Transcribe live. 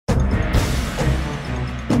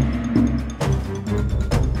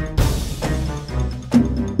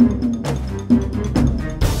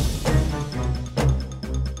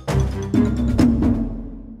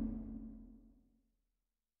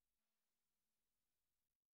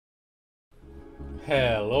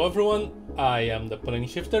Hello everyone, I am the Plane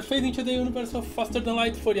Shifter, fading into the universe of Faster Than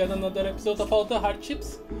Light for yet another episode of all the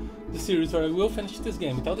Hardships, the series where I will finish this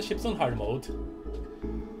game with all the ships on hard mode.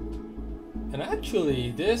 And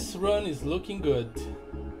actually, this run is looking good.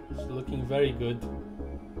 It's looking very good.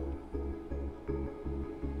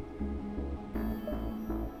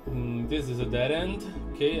 This is a dead end.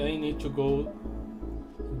 Okay, I need to go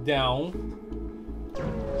down.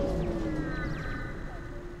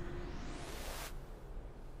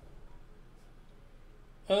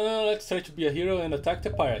 Let's try to be a hero and attack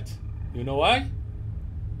the pirate. You know why?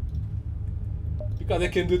 Because I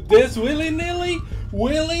can do this willy-nilly!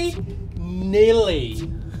 Willy-nilly!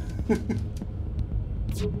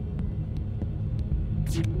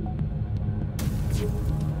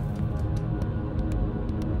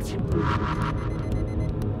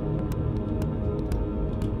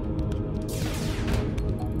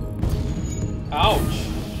 Ouch!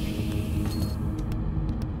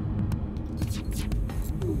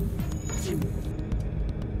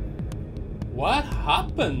 What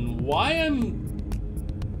happened? Why am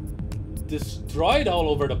destroyed all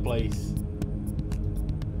over the place?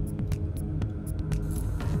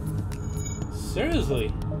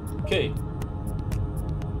 Seriously? Okay.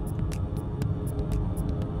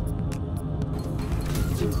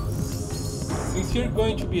 Since you're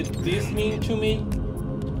going to be this mean to me,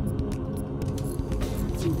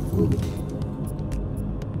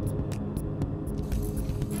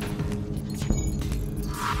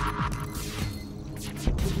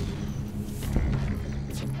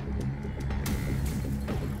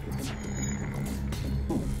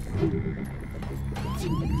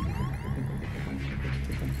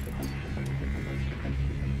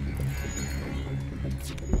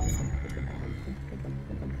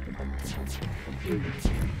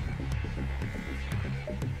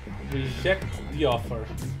 reject the offer.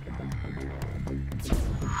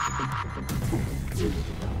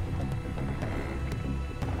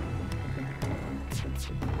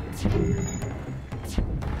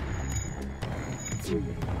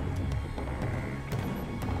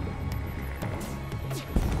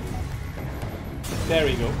 There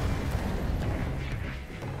we go.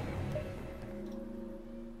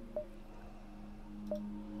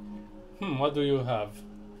 What do you have?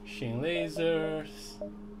 Chain lasers.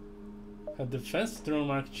 A defense drone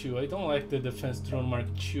Mark II. I don't like the defense drone Mark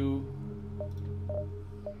II.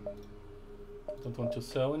 Don't want to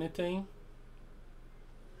sell anything.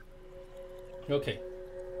 Okay.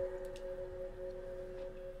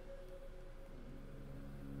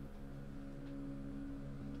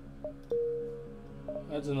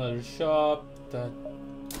 That's another shop that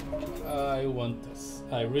I want this.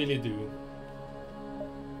 I really do.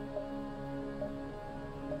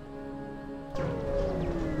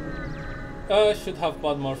 I should have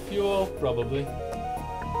bought more fuel, probably.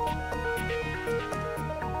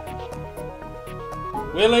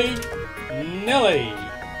 Willy nilly.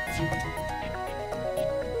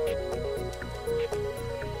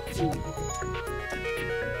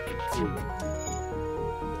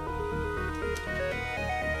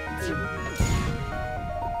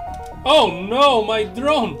 Oh no, my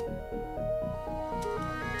drone!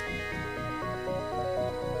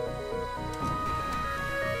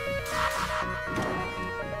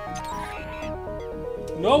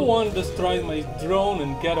 No one destroyed my drone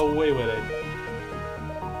and get away with it.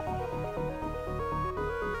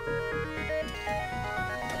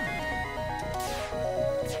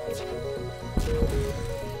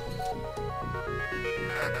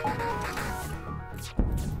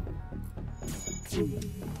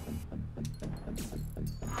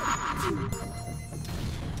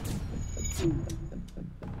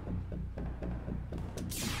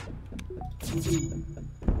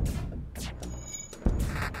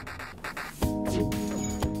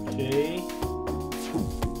 Okay.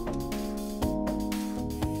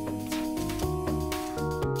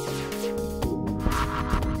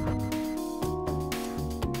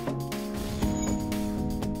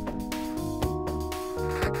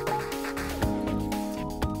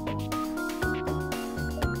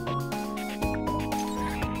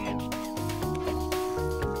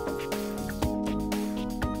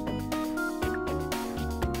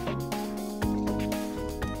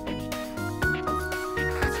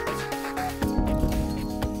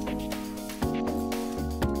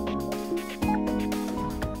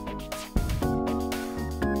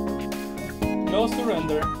 No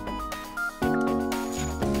surrender.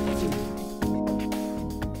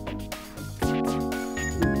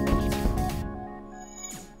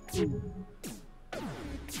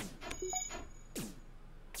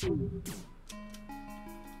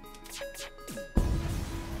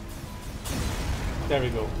 There we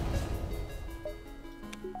go.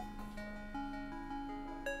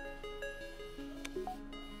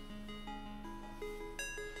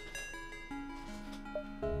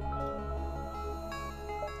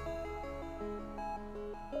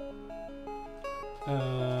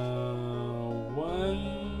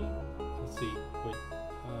 Let's see, wait,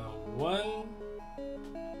 1,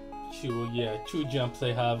 2, yeah, 2 jumps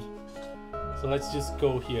I have. So let's just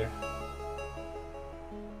go here.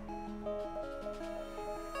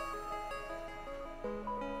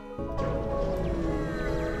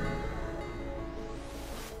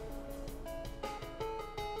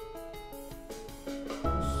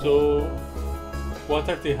 So, what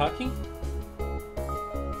are they hacking?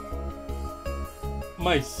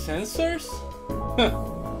 My sensors?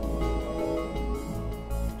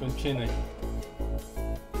 Continue.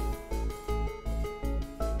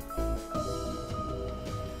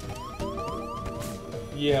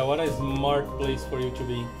 Yeah, what a smart place for you to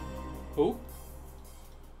be. Oh?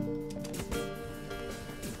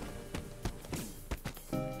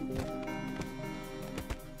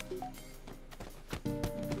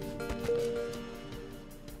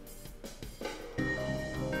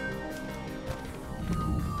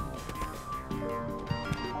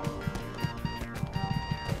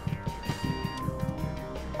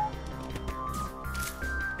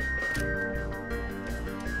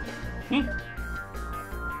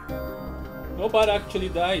 Nobody actually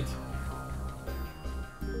died.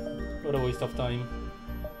 What a waste of time.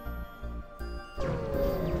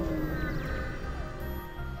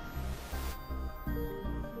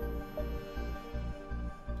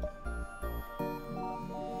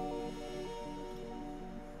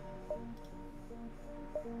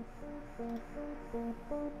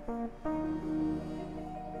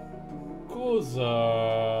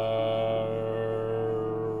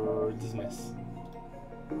 Dismiss.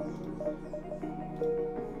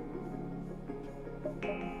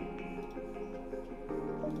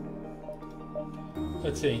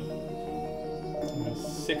 Let's see.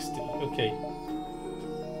 60. Okay.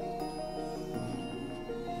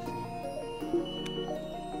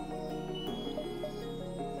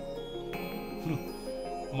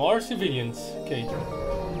 More civilians. Okay.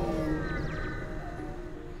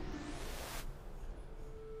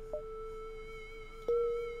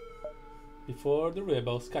 Before the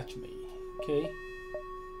rebels catch me. Okay.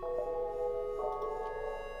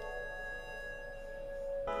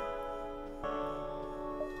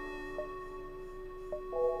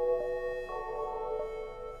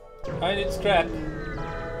 I need scrap.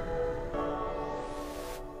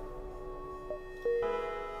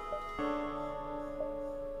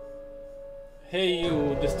 Hey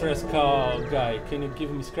you distress cow guy, can you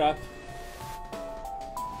give me scrap?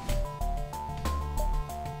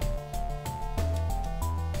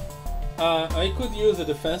 I could use a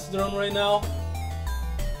defense drone right now.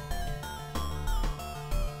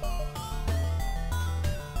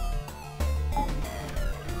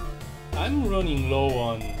 I'm running low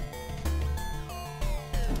on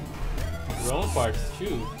drone parts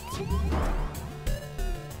too.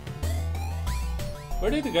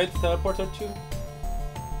 Where did the guy teleport her to?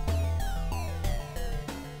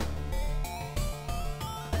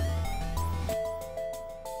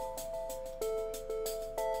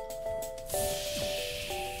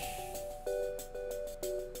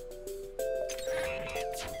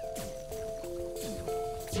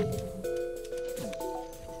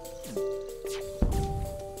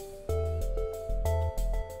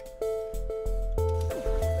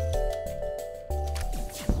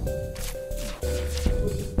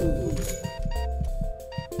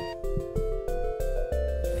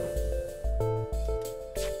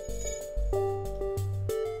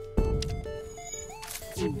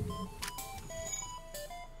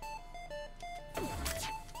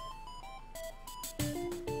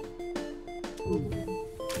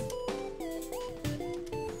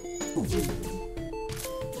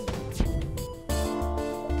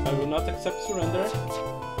 I will not accept surrender.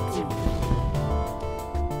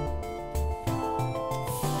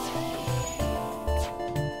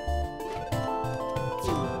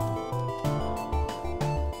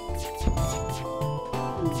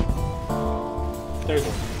 There you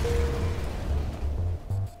go.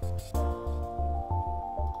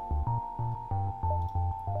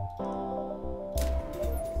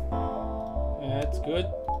 That's good.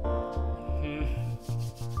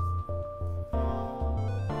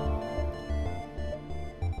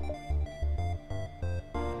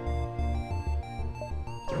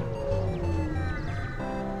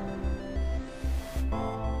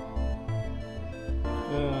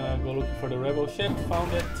 Go looking for the rebel ship,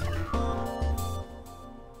 found it.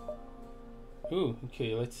 Ooh,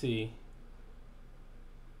 okay, let's see.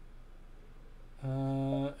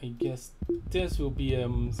 I guess this will be a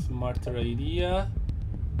smarter idea.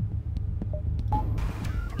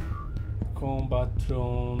 Combat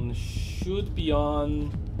drone should be on.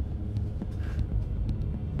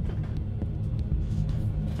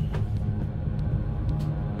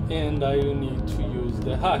 And I will need to use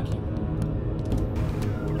the hacking.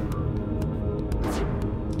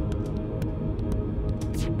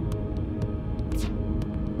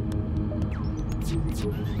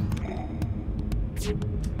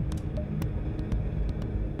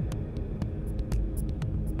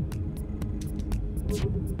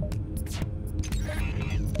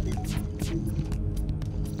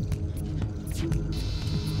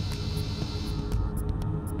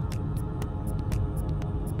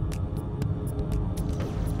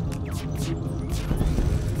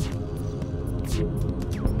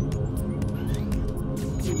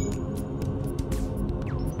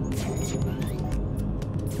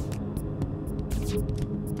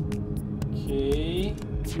 Okay.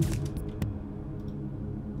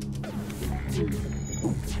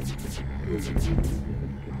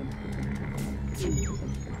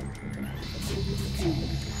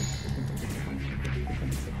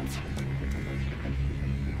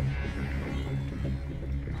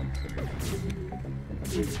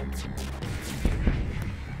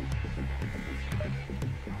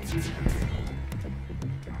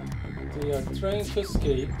 They are trying to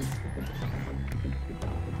escape.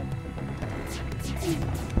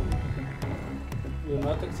 Will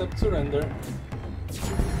not accept surrender.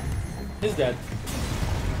 He's dead.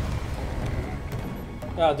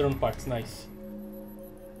 Ah, drone parts, nice.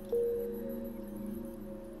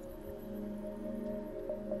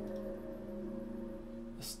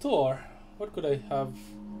 A store? What could I have?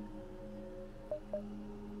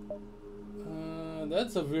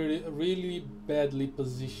 That's a really badly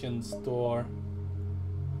positioned store.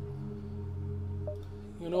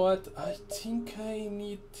 You know what? I think I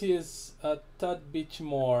need this a tad bit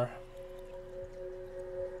more.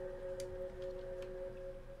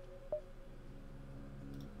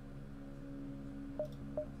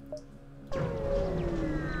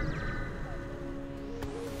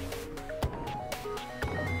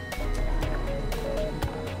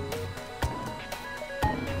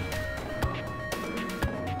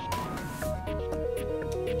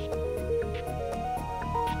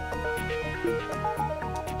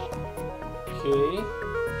 Okay.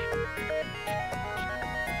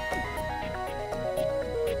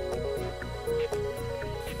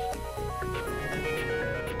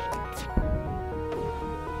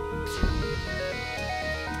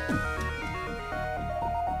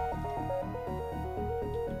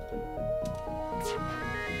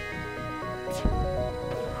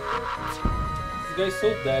 This guy's so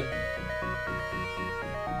dead.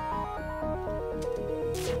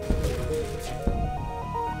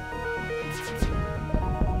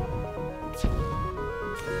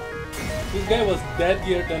 This guy was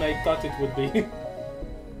deadier than I thought it would be.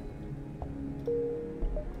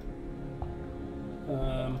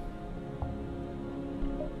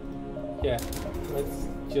 Yeah, let's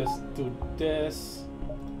just do this.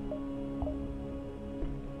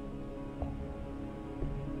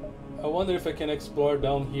 I wonder if I can explore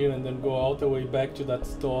down here and then go all the way back to that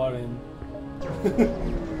store and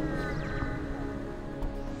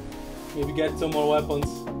maybe get some more weapons.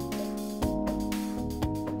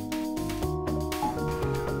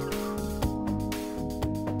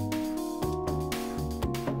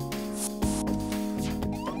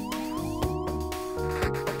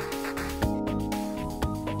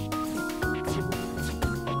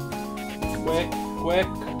 Quick.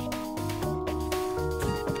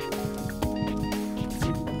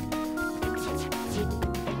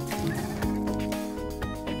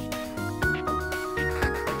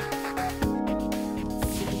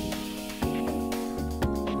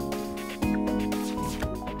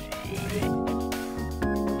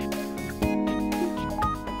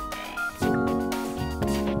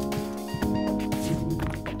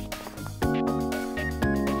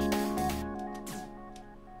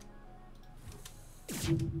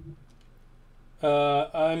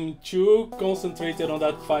 I'm too concentrated on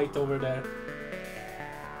that fight over there.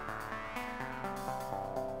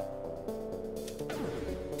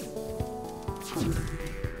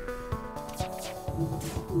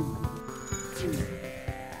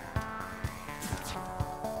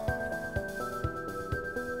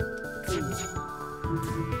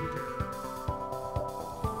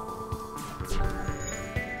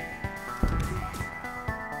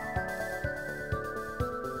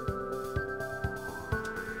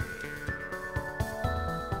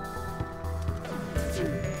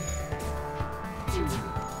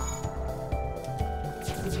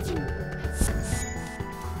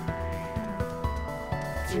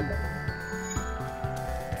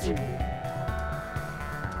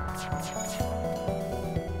 I'm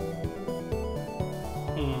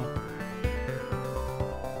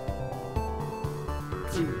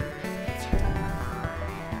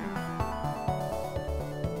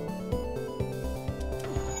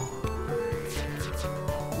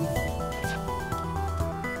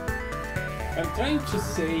trying to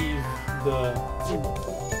save the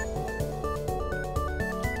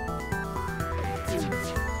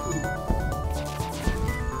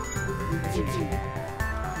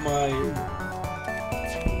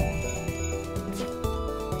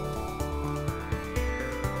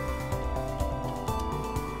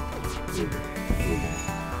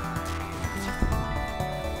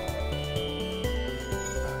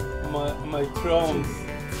my thrones.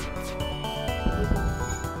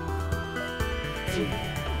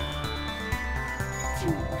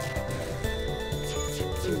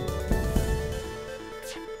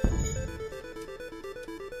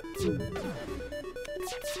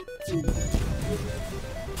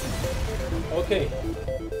 Okay.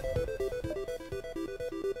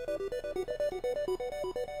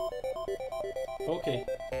 Okay.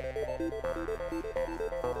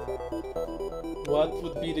 What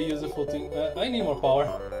would be the useful thing? I need more power.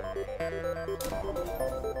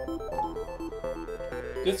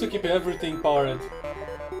 Just to keep everything powered.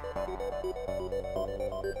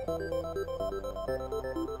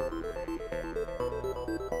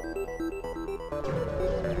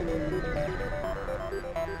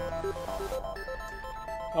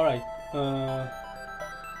 Alright,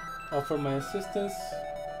 offer my assistance.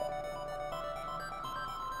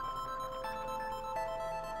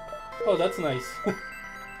 Oh, that's nice.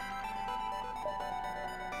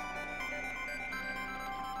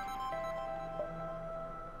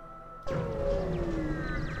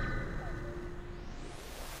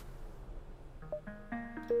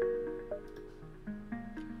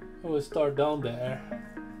 We'll start down there.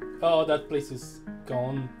 Oh, that place is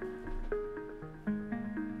gone.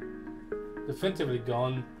 Definitively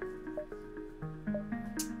gone.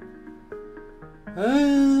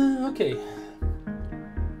 Okay.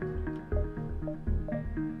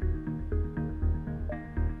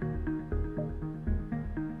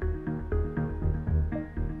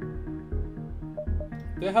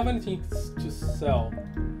 Do I have anything to sell?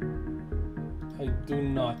 I do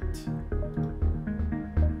not.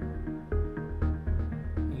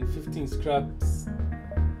 And 15 scraps.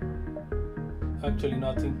 Actually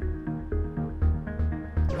nothing.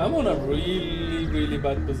 I'm on a really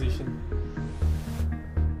bad position.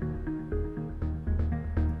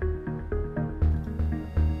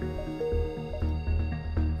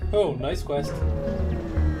 Oh, nice quest.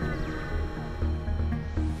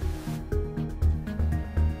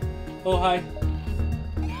 Oh, hi.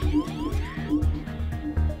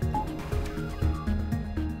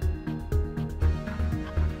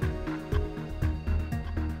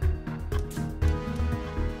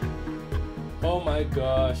 Oh my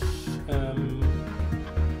gosh.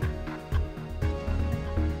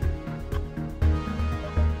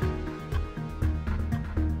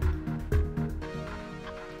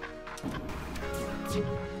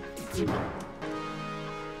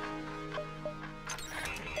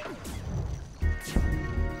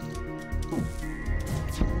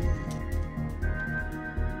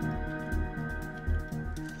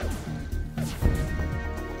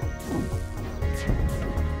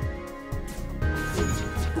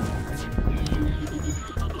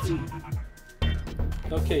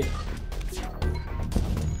 Okay.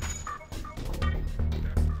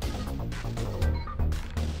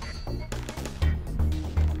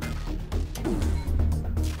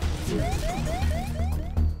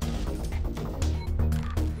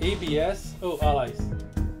 ABS? Oh, allies.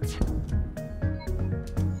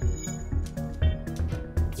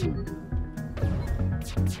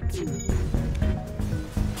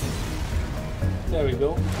 There we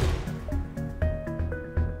go.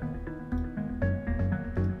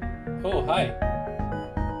 Oh, hi.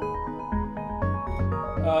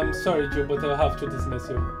 I'm sorry, Joe, but I'll have to dismiss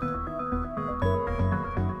you.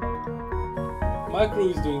 My crew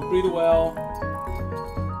is doing pretty well.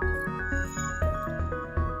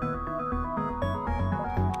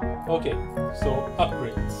 Okay, so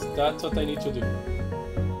upgrades. That's what I need to do.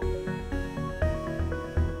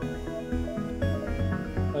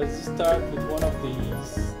 Let's start with one of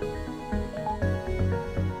these.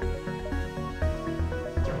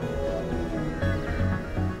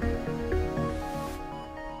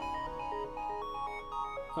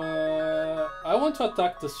 I want to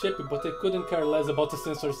attack the ship, but I couldn't care less about the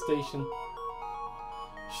sensor station.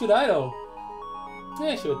 Should I though?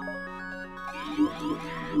 Yeah, I should.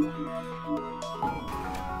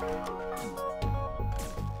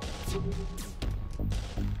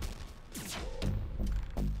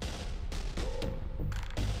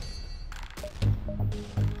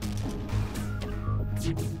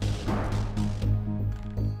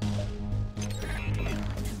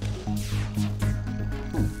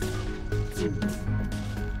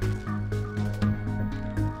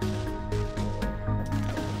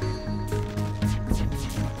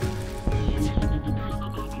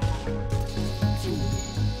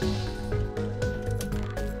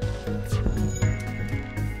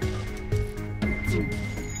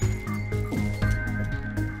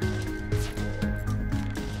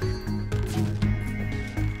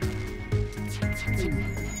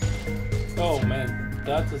 Oh man,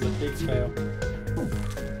 that is a big fail.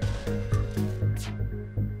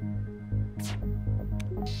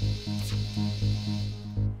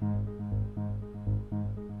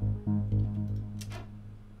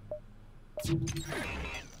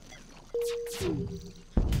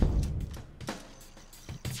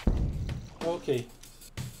 Okay.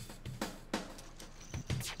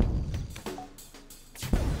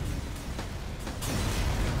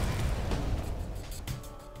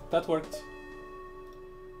 That worked.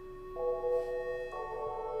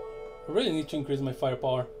 I really need to increase my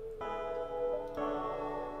firepower.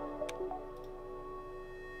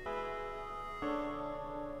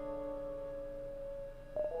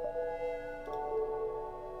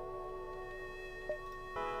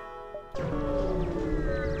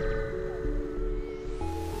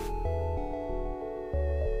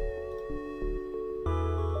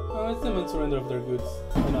 Let's demand surrender of their goods.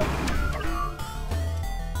 Why not?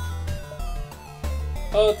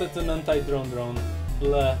 Oh, that's an anti-drone drone.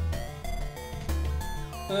 Blah.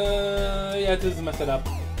 Yeah, this is mess it up.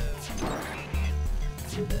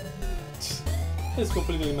 Just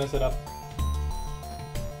completely mess it up.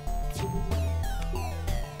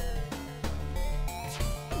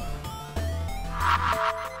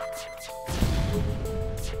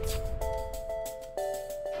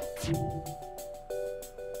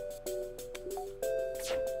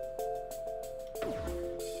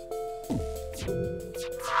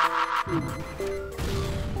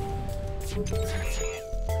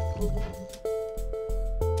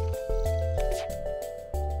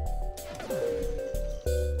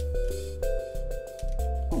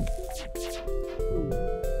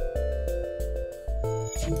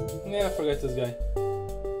 Yeah, forget this guy.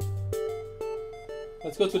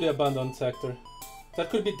 Let's go to the abandoned sector. That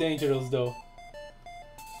could be dangerous though.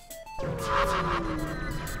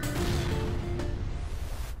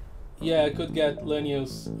 Yeah, I could get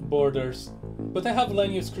Lenio's borders, but I have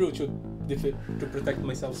Lenio's crew to defeat to protect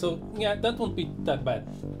myself, so yeah, that won't be that bad.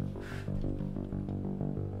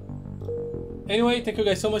 Anyway, thank you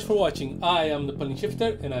guys so much for watching. I am the Plane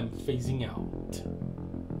Shifter and I'm phasing out.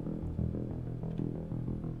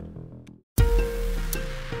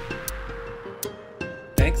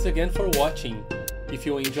 Thanks again for watching. If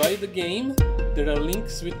you enjoyed the game, there are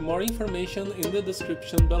links with more information in the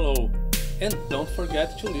description below. And don't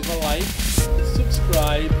forget to leave a like,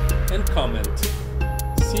 subscribe and comment.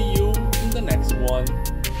 See you in the next one.